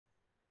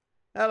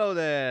Hello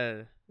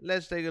there.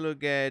 Let's take a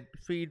look at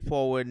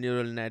feed-forward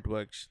neural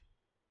networks.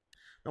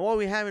 Now what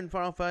we have in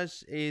front of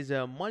us is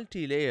a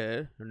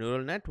multi-layer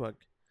neural network.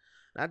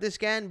 Now this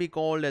can be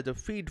called as a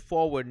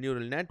feed-forward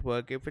neural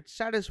network if it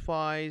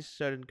satisfies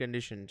certain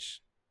conditions.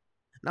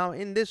 Now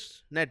in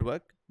this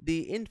network,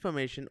 the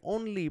information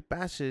only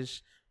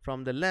passes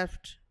from the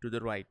left to the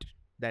right.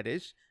 That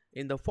is,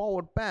 in the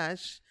forward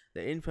pass,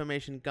 the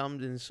information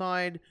comes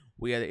inside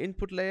via the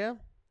input layer,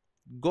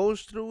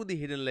 goes through the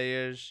hidden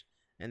layers,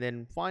 and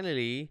then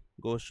finally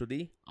goes to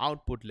the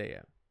output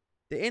layer.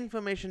 The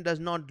information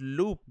does not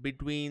loop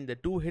between the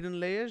two hidden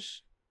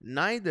layers,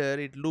 neither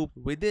it loops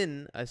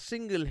within a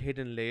single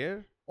hidden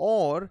layer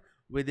or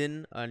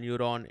within a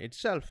neuron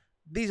itself.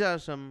 These are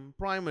some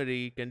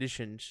primary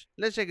conditions.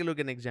 Let's take a look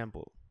at an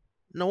example.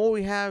 Now what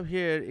we have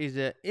here is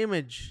an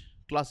image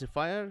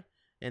classifier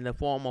in the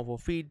form of a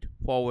feed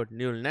forward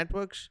neural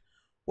networks.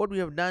 What we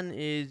have done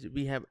is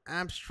we have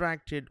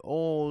abstracted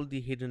all the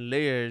hidden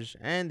layers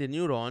and the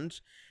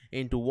neurons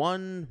into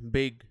one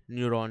big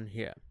neuron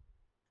here.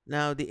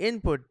 Now the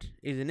input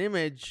is an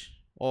image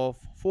of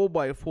 4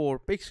 by 4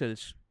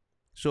 pixels,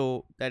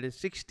 so that is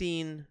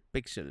 16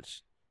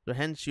 pixels. So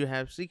hence you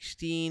have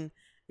 16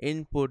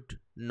 input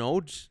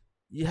nodes.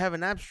 You have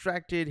an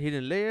abstracted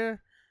hidden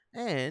layer,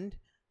 and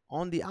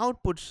on the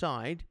output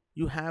side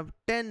you have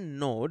 10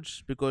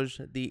 nodes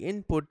because the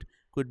input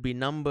could be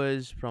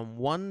numbers from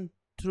 1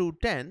 through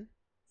 10.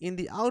 In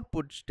the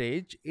output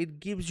stage,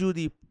 it gives you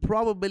the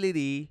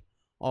probability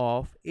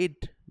of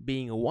it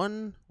being a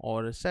 1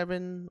 or a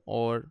 7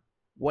 or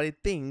what it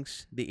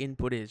thinks the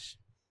input is.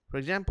 For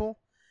example,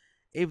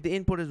 if the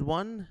input is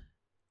 1,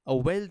 a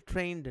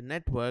well-trained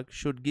network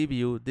should give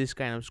you this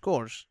kind of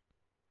scores.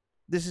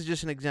 This is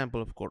just an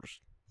example, of course.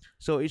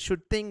 So it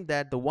should think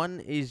that the 1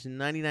 is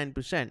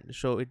 99%.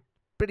 So it's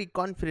pretty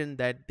confident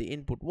that the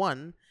input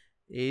 1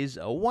 is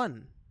a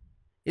 1.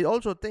 It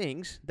also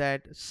thinks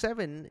that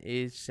 7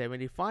 is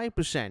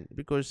 75%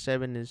 because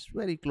 7 is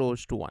very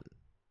close to 1.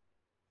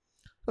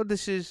 So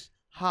this is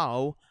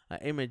how an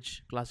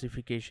image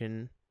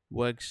classification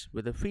works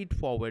with a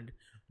feed-forward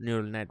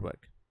neural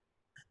network.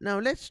 Now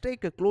let's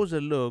take a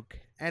closer look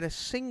at a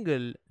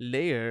single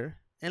layer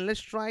and let's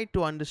try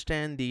to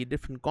understand the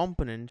different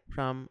components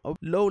from a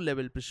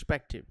low-level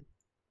perspective.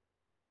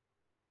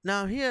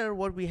 Now here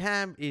what we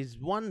have is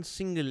one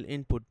single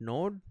input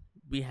node,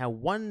 we have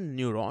one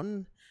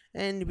neuron,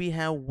 and we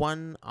have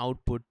one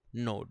output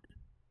node.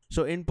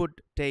 So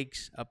input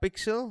takes a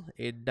pixel,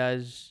 it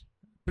does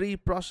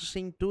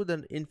pre-processing to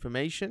the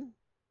information,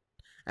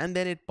 and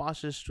then it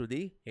passes to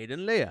the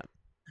hidden layer.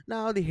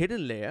 Now the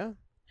hidden layer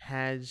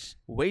has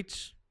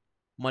weights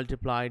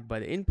multiplied by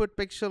the input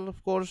pixel,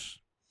 of course.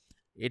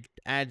 It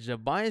adds a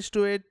bias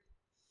to it,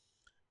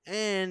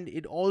 and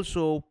it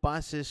also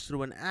passes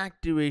through an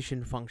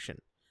activation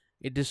function.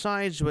 It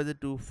decides whether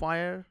to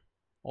fire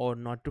or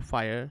not to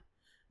fire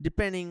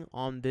depending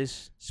on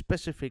this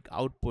specific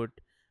output,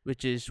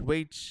 which is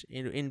weights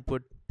into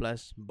input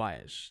plus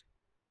bias.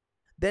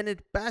 Then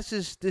it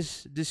passes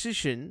this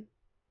decision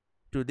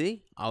to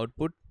the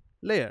output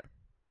layer.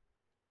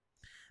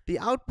 The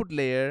output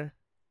layer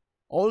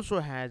also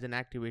has an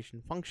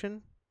activation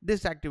function.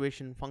 This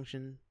activation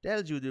function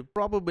tells you the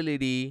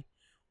probability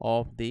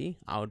of the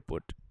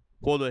output.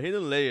 For the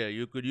hidden layer,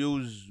 you could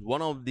use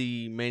one of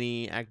the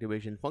many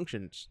activation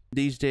functions.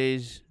 These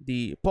days,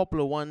 the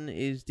popular one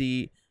is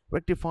the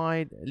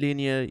rectified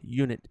linear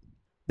unit.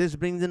 This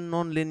brings in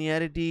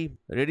non-linearity,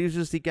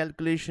 reduces the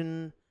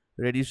calculation,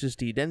 reduces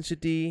the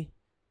density,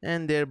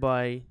 and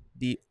thereby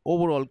the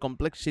overall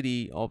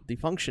complexity of the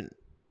function.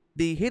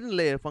 The hidden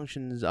layer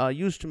functions are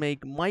used to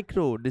make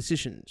micro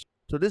decisions.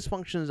 So this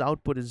function's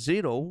output is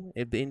 0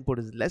 if the input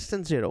is less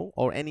than 0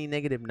 or any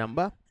negative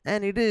number,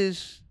 and it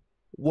is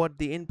what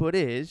the input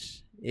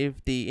is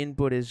if the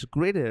input is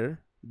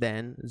greater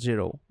than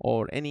 0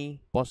 or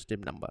any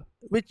positive number.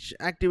 Which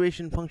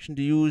activation function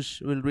to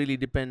use will really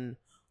depend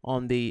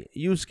on the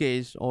use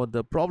case or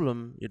the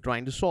problem you're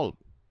trying to solve.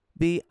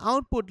 The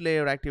output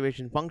layer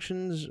activation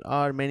functions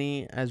are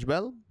many as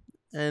well,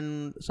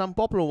 and some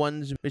popular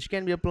ones which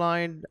can be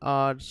applied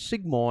are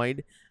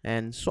sigmoid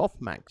and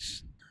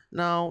softmax.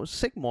 Now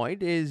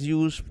sigmoid is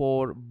used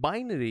for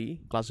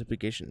binary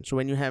classification. So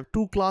when you have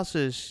two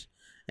classes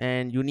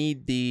and you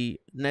need the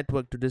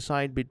network to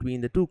decide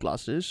between the two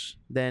classes,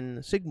 then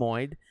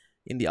sigmoid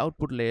in the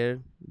output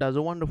layer does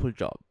a wonderful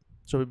job.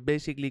 So it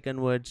basically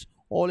converts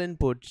all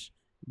inputs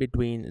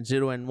between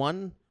 0 and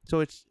 1. So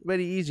it's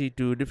very easy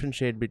to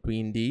differentiate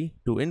between the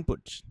two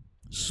inputs.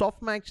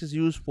 Softmax is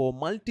used for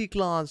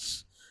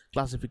multi-class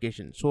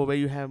classification. So where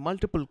you have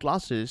multiple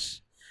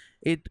classes,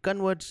 it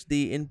converts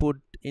the input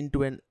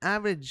into an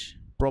average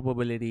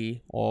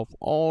probability of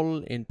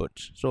all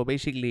inputs. So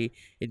basically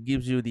it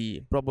gives you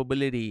the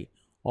probability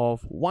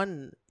of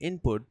one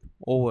input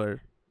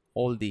over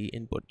all the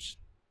inputs.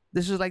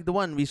 This is like the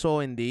one we saw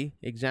in the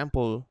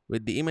example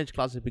with the image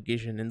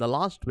classification in the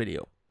last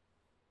video.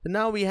 So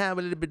now we have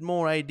a little bit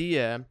more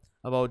idea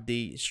about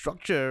the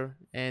structure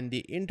and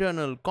the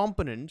internal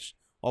components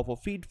of a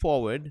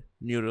feed-forward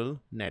neural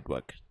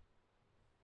network.